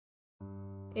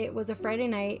It was a Friday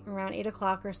night around 8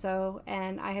 o'clock or so,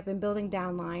 and I had been building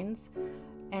downlines,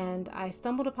 and I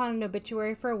stumbled upon an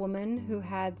obituary for a woman who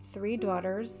had 3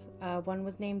 daughters. One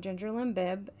was named Ginger Lynn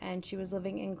Bibb, and she was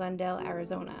living in Glendale,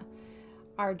 Arizona.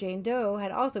 Our Jane Doe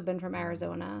had also been from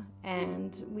Arizona,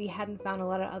 and we hadn't found a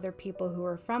lot of other people who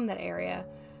were from that area,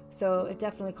 so it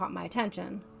definitely caught my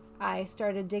attention. I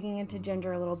started digging into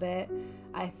Ginger a little bit.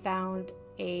 I found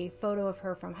a photo of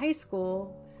her from high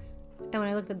school, and when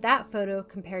I looked at that photo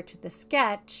compared to the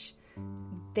sketch,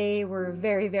 they were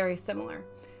very, very similar.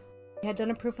 We had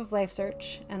done a proof of life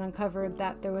search and uncovered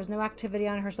that there was no activity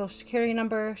on her social security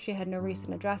number, she had no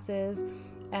recent addresses,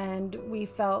 and we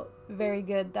felt very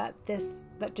good that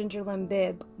Ginger Lynn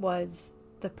Bibb was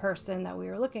the person that we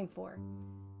were looking for.